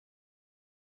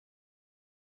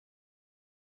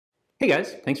Hey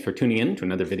guys, thanks for tuning in to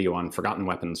another video on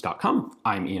ForgottenWeapons.com.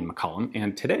 I'm Ian McCollum,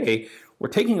 and today we're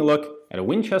taking a look at a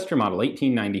Winchester Model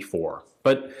 1894.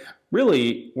 But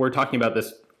really, we're talking about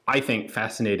this, I think,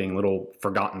 fascinating little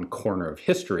forgotten corner of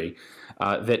history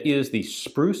that is the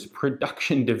Spruce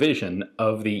Production Division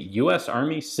of the U.S.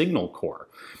 Army Signal Corps.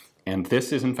 And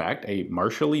this is, in fact, a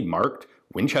martially marked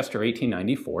Winchester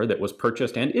 1894 that was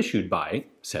purchased and issued by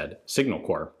said Signal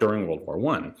Corps during World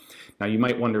War I. Now you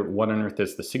might wonder, what on earth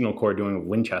is the Signal Corps doing with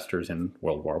Winchesters in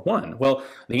World War I? Well,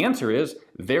 the answer is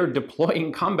they're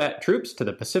deploying combat troops to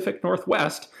the Pacific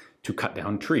Northwest to cut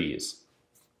down trees.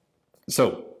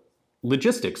 So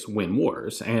logistics win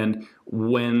wars, and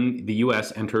when the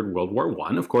US entered World War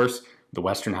I, of course, the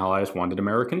Western Allies wanted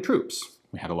American troops.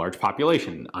 We had a large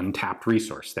population, untapped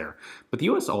resource there. But the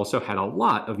US also had a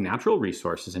lot of natural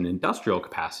resources and industrial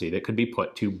capacity that could be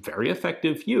put to very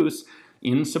effective use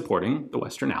in supporting the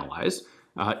Western Allies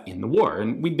in the war.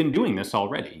 And we'd been doing this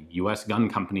already. US gun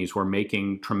companies were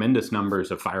making tremendous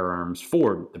numbers of firearms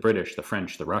for the British, the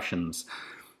French, the Russians.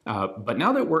 But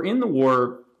now that we're in the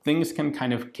war, things can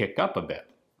kind of kick up a bit.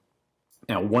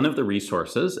 Now, one of the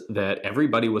resources that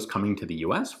everybody was coming to the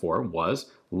US for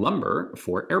was lumber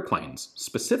for airplanes,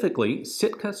 specifically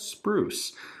Sitka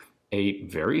spruce, a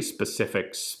very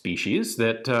specific species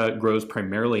that grows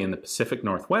primarily in the Pacific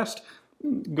Northwest,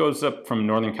 goes up from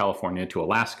Northern California to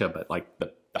Alaska, but like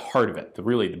the heart of it,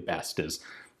 really the best, is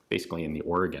basically in the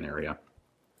Oregon area.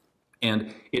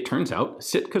 And it turns out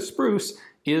Sitka spruce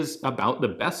is about the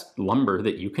best lumber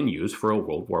that you can use for a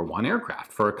World War I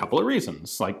aircraft for a couple of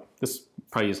reasons. Like, this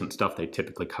probably isn't stuff they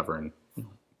typically cover in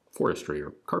forestry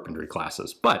or carpentry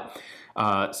classes, but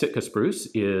Sitka spruce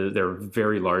they're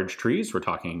very large trees. We're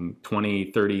talking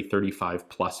 20, 30, 35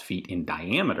 plus feet in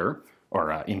diameter,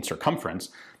 or in circumference,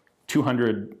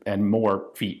 200 and more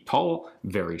feet tall,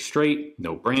 very straight,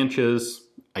 no branches,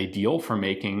 ideal for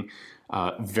making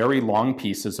very long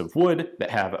pieces of wood that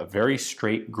have a very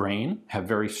straight grain, have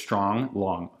very strong,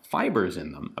 long fibers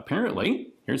in them. Apparently,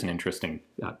 here's an interesting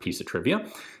piece of trivia,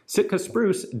 Sitka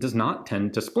spruce does not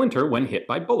tend to splinter when hit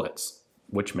by bullets,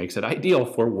 which makes it ideal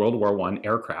for World War I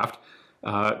aircraft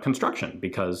construction,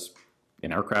 because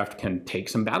an aircraft can take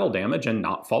some battle damage and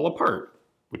not fall apart,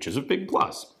 which is a big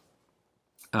plus.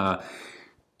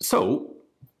 So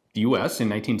the US in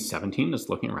 1917 is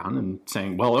looking around and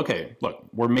saying, well, okay, look,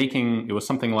 we're making, it was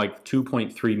something like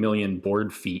 2.3 million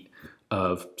board feet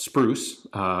of spruce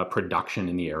production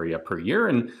in the area per year,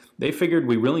 and they figured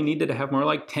we really needed to have more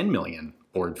like 10 million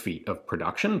board feet of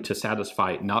production to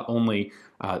satisfy not only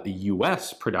the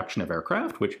US production of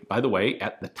aircraft, which, by the way,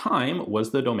 at the time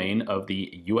was the domain of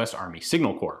the US Army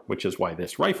Signal Corps, which is why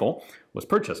this rifle was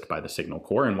purchased by the Signal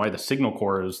Corps and why the Signal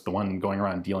Corps is the one going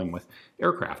around dealing with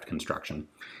aircraft construction.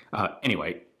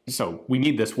 Anyway, so we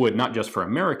need this wood not just for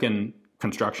American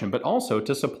construction, but also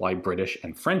to supply British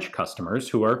and French customers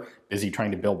who are busy trying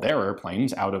to build their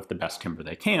airplanes out of the best timber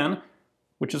they can,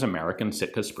 which is American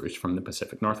Sitka spruce from the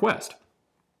Pacific Northwest.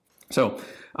 So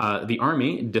the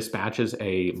Army dispatches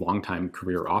a longtime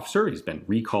career officer. He's been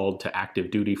recalled to active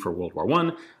duty for World War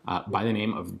I by the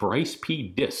name of Bryce P.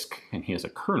 Disk, and he is a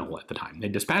colonel at the time. They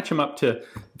dispatch him up to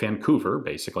Vancouver,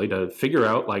 basically, to figure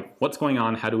out, like, what's going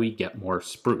on, how do we get more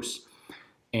spruce?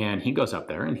 And he goes up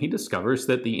there and he discovers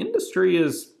that the industry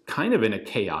is kind of in a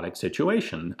chaotic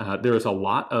situation. There is a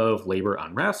lot of labor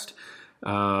unrest,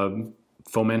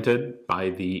 fomented by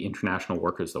the International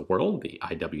Workers of the World, the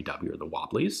IWW, or the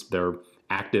Wobblies. They're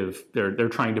active, they're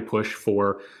trying to push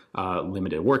for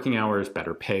limited working hours,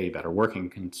 better pay, better working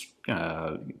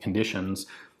conditions,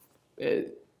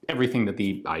 everything that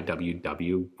the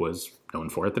IWW was known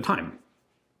for at the time.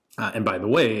 And by the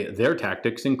way, their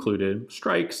tactics included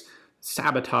strikes,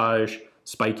 sabotage,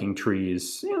 spiking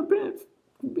trees,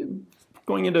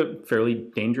 going into fairly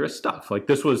dangerous stuff. Like,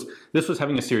 this was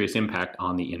having a serious impact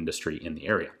on the industry in the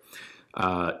area.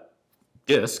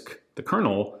 Disk, the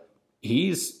colonel,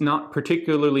 he's not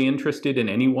particularly interested in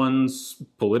anyone's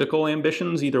political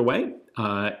ambitions either way.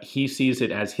 He sees it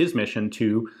as his mission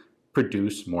to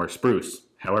produce more spruce,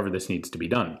 however this needs to be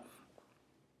done.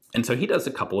 And so he does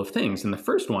a couple of things. And the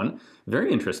first one,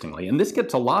 very interestingly, and this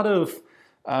gets a lot of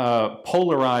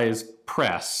polarized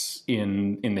press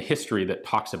in the history that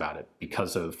talks about it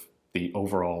because of the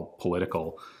overall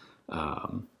political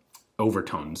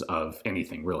overtones of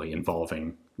anything really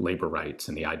involving labor rights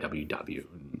and the IWW,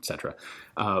 etc.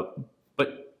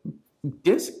 But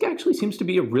Disk actually seems to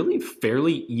be a really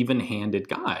fairly even-handed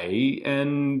guy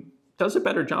and does a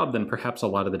better job than perhaps a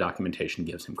lot of the documentation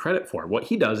gives him credit for. What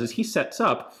he does is he sets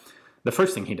up, the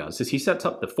first thing he does is he sets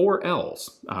up the 4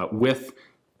 Ls with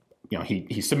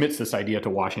he submits this idea to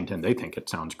Washington. They think it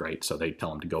sounds great, so they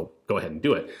tell him to go ahead and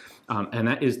do it. And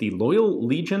that is the Loyal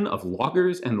Legion of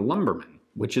Loggers and Lumbermen,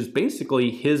 which is basically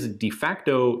his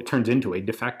turns into a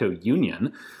de facto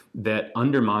union that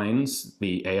undermines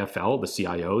the AFL, the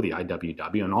CIO, the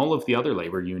IWW, and all of the other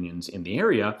labor unions in the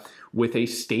area, with a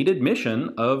stated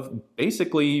mission of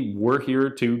basically, we're here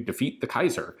to defeat the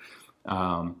Kaiser.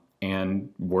 And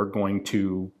we're going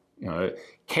to,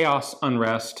 chaos,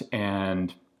 unrest,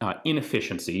 and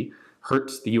inefficiency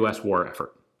hurts the US war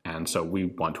effort. And so we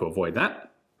want to avoid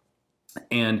that.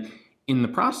 And in the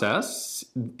process,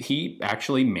 he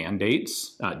actually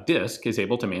mandates, DISC is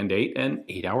able to mandate an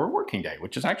 8-hour working day,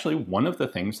 which is actually one of the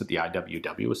things that the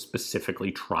IWW was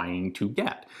specifically trying to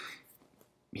get.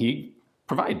 He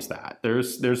provides that.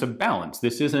 There's a balance.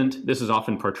 This is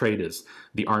often portrayed as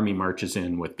the army marches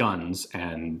in with guns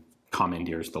and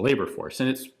commandeers the labor force. And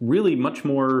it's really much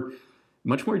more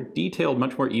detailed,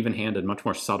 much more even-handed, much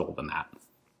more subtle than that.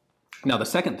 Now, the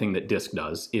second thing that DISC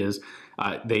does is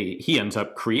he ends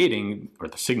up creating, or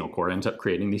the Signal Corps ends up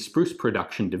creating the Spruce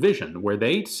Production Division, where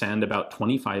they send about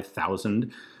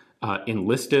 25,000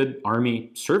 enlisted Army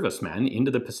servicemen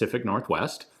into the Pacific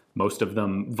Northwest, most of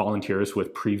them volunteers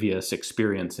with previous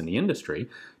experience in the industry,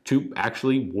 to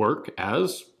actually work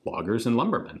as loggers and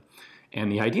lumbermen.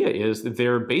 And the idea is that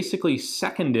they're basically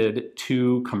seconded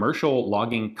to commercial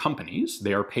logging companies.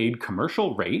 They are paid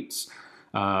commercial rates.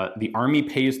 The Army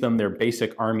pays them their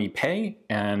basic Army pay,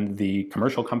 and the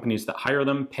commercial companies that hire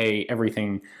them pay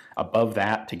everything above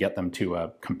that to get them to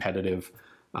a competitive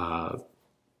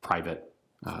private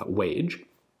wage.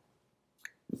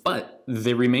 But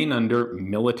they remain under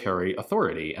military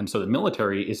authority, and so the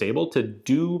military is able to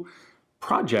do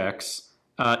projects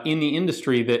in the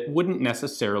industry that wouldn't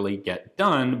necessarily get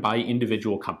done by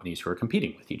individual companies who are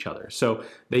competing with each other. So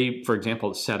they, for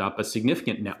example, set up a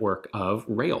significant network of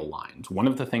rail lines. One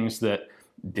of the things that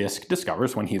DISC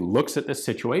discovers when he looks at this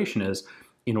situation is,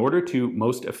 in order to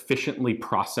most efficiently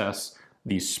process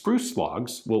these spruce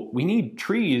logs, well, we need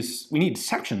trees, we need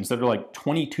sections that are like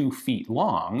 22 feet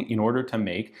long in order to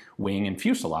make wing and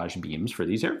fuselage beams for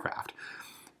these aircraft.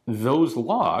 Those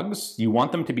logs, you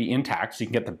want them to be intact so you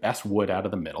can get the best wood out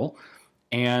of the middle,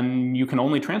 and you can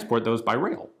only transport those by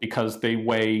rail because they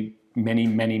weigh many,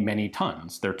 many, many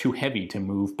tons. They're too heavy to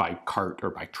move by cart or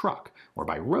by truck or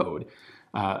by road.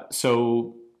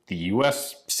 So the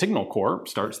US Signal Corps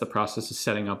starts the process of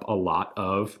setting up a lot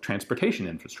of transportation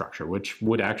infrastructure, which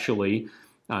would actually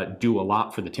do a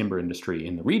lot for the timber industry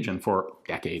in the region for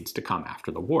decades to come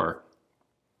after the war.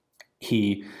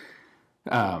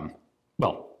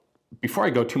 Well, before I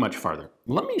go too much farther,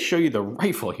 let me show you the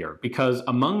rifle here, because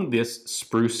among this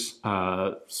Spruce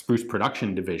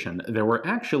Production Division, there were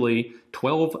actually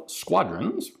 12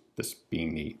 squadrons, this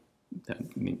being the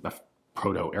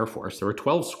Proto-Air Force. There were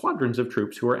 12 squadrons of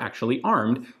troops who were actually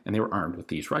armed, and they were armed with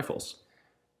these rifles.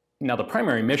 Now, the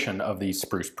primary mission of the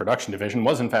Spruce Production Division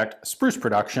was, in fact, spruce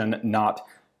production, not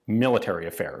military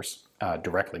affairs,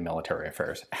 directly military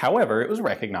affairs. However, it was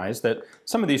recognized that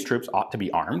some of these troops ought to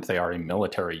be armed. They are a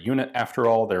military unit, after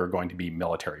all. There are going to be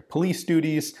military police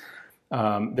duties.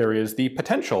 There is the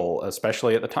potential,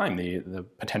 especially at the time, the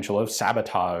potential of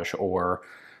sabotage or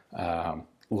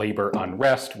labor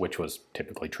unrest, which was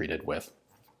typically treated with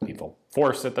lethal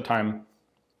force at the time.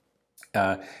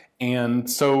 And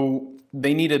so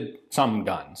they needed some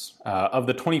guns. Of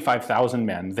the 25,000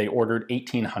 men, they ordered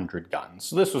 1,800 guns.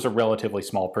 So this was a relatively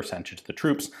small percentage of the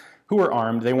troops who were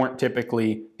armed. They weren't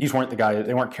typically, these weren't the guys,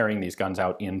 they weren't carrying these guns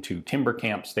out into timber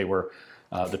camps. They were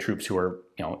the troops who were,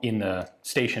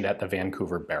 stationed at the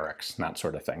Vancouver barracks and that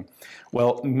sort of thing.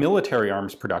 Well, military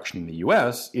arms production in the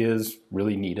US is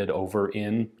really needed over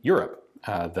in Europe.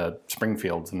 The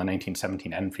Springfields and the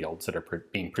 1917 Enfields that are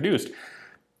being produced.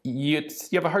 You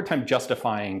have a hard time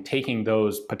justifying taking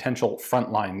those potential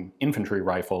frontline infantry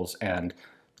rifles and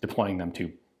deploying them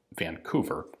to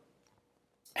Vancouver.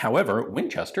 However,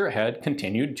 Winchester had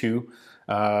continued to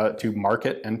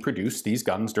market and produce these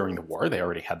guns during the war. They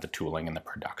already had the tooling and the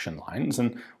production lines,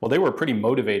 and well, they were pretty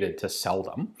motivated to sell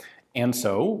them. And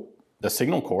so the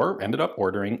Signal Corps ended up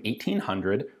ordering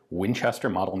 1,800 Winchester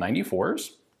Model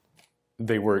 94s.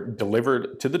 They were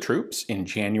delivered to the troops in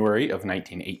January of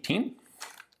 1918.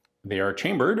 They are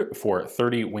chambered for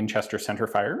 30 Winchester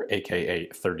centerfire, aka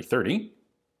 3030.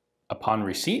 Upon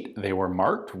receipt, they were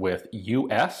marked with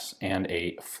US and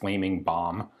a flaming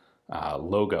bomb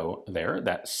logo there.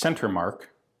 That center mark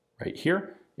right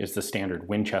here is the standard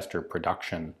Winchester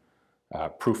production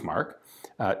proof mark.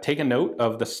 Take a note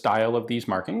of the style of these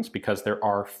markings, because there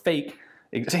are fake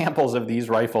examples of these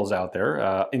rifles out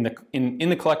there. In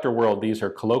the collector world, these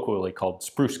are colloquially called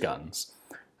spruce guns.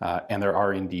 and there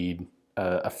are indeed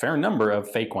a fair number of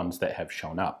fake ones that have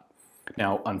shown up.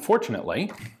 Now,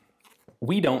 unfortunately,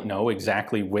 we don't know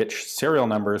exactly which serial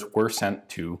numbers were sent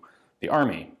to the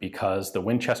Army because the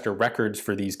Winchester records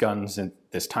for these guns in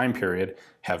this time period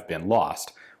have been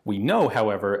lost. We know,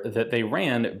 however, that they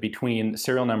ran between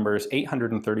serial numbers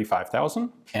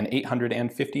 835,000 and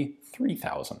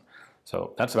 853,000.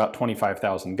 So that's about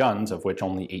 25,000 guns, of which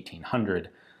only 1,800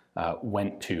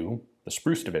 went to the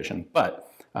Spruce Division.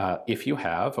 But if you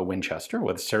have a Winchester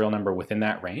with a serial number within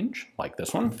that range, like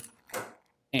this one,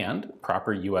 and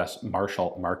proper U.S.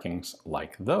 Marshal markings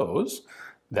like those,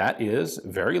 that is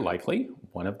very likely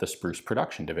one of the Spruce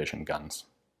Production Division guns.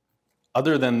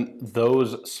 Other than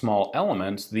those small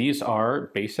elements, these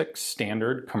are basic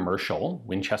standard commercial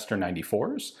Winchester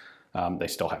 94s. They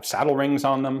still have saddle rings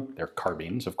on them. They're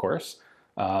carbines, of course.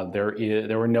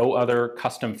 There were no other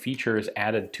custom features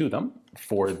added to them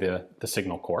for the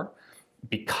Signal Corps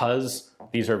because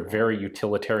these are very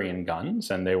utilitarian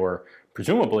guns and they were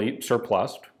presumably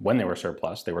surplused. When they were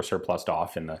surplused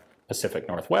off in the Pacific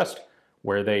Northwest,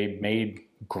 where they made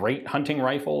great hunting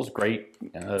rifles, great,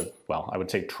 well, I would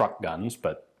say truck guns,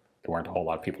 but there weren't a whole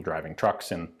lot of people driving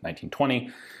trucks in 1920.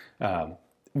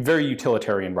 Very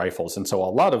utilitarian rifles, and so a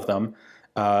lot of them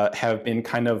have been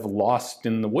kind of lost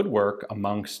in the woodwork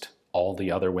amongst all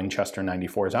the other Winchester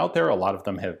 94s out there. A lot of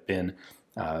them have been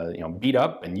beat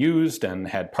up and used and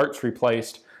had parts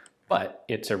replaced, but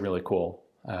it's a really cool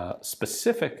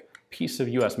specific piece of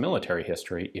U.S. military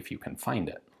history if you can find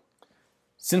it.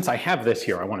 Since I have this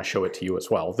here, I want to show it to you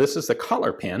as well. This is the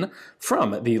collar pin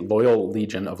from the Loyal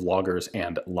Legion of Loggers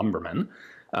and Lumbermen.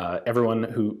 Everyone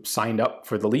who signed up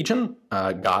for the Legion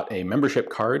got a membership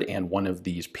card and one of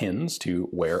these pins to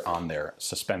wear on their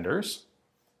suspenders,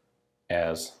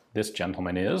 as this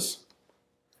gentleman is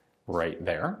right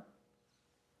there.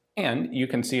 And you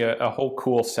can see a whole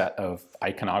cool set of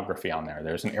iconography on there.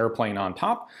 There's an airplane on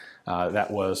top.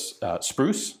 That was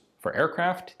spruce for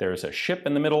aircraft. There's a ship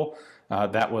in the middle.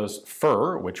 That was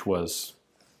fir, which was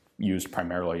used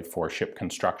primarily for ship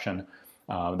construction.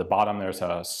 The bottom, there's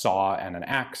a saw and an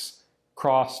axe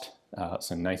crossed.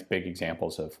 Some nice big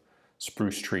examples of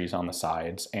spruce trees on the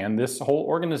sides. And this whole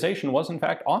organization was in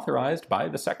fact authorized by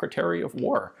the Secretary of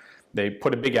War. They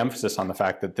put a big emphasis on the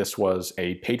fact that this was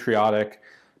a patriotic,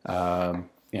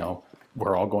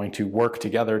 we're all going to work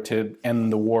together to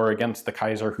end the war against the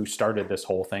Kaiser who started this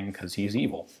whole thing because he's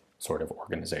evil sort of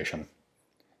organization.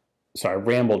 So I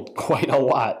rambled quite a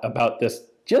lot about this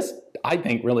just, I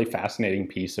think, really fascinating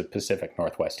piece of Pacific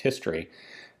Northwest history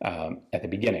at the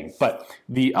beginning. But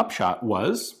the upshot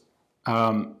was,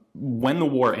 when the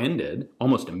war ended,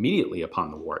 almost immediately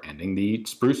upon the war ending, the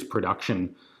Spruce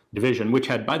Production Division, which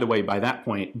had, by the way, by that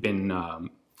point been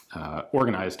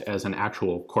organized as an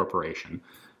actual corporation,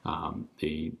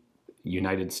 the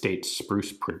United States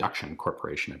Spruce Production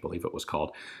Corporation, I believe it was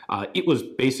called, it was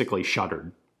basically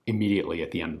shuttered immediately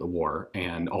at the end of the war,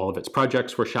 and all of its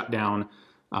projects were shut down,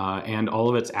 and all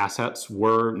of its assets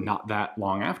were not that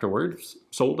long afterwards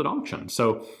sold at auction.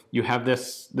 So you have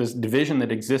this division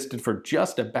that existed for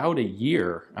just about a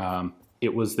year.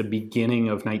 It was the beginning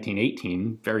of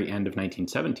 1918, very end of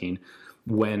 1917,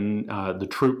 when the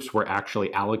troops were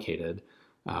actually allocated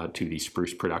to the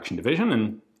Spruce Production Division,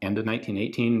 and end of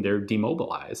 1918 they're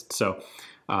demobilized. So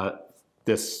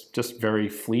this just very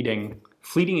fleeting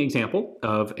example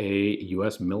of a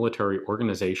U.S. military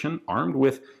organization armed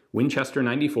with Winchester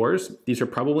 94s. These are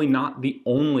probably not the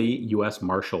only U.S.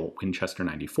 Marshal Winchester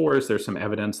 94s. There's some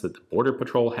evidence that the Border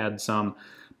Patrol had some,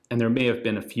 and there may have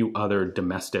been a few other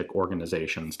domestic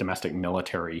organizations, domestic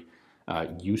military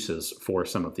uses for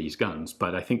some of these guns.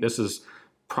 But I think this is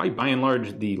probably by and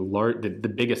large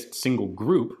the biggest single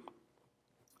group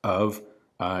of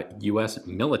U.S.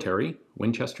 military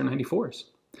Winchester 94s.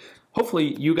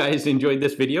 Hopefully you guys enjoyed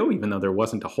this video, even though there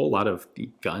wasn't a whole lot of the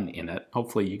gun in it.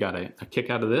 Hopefully you got a kick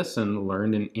out of this and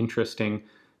learned an interesting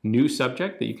new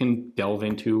subject that you can delve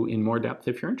into in more depth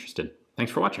if you're interested.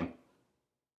 Thanks for watching.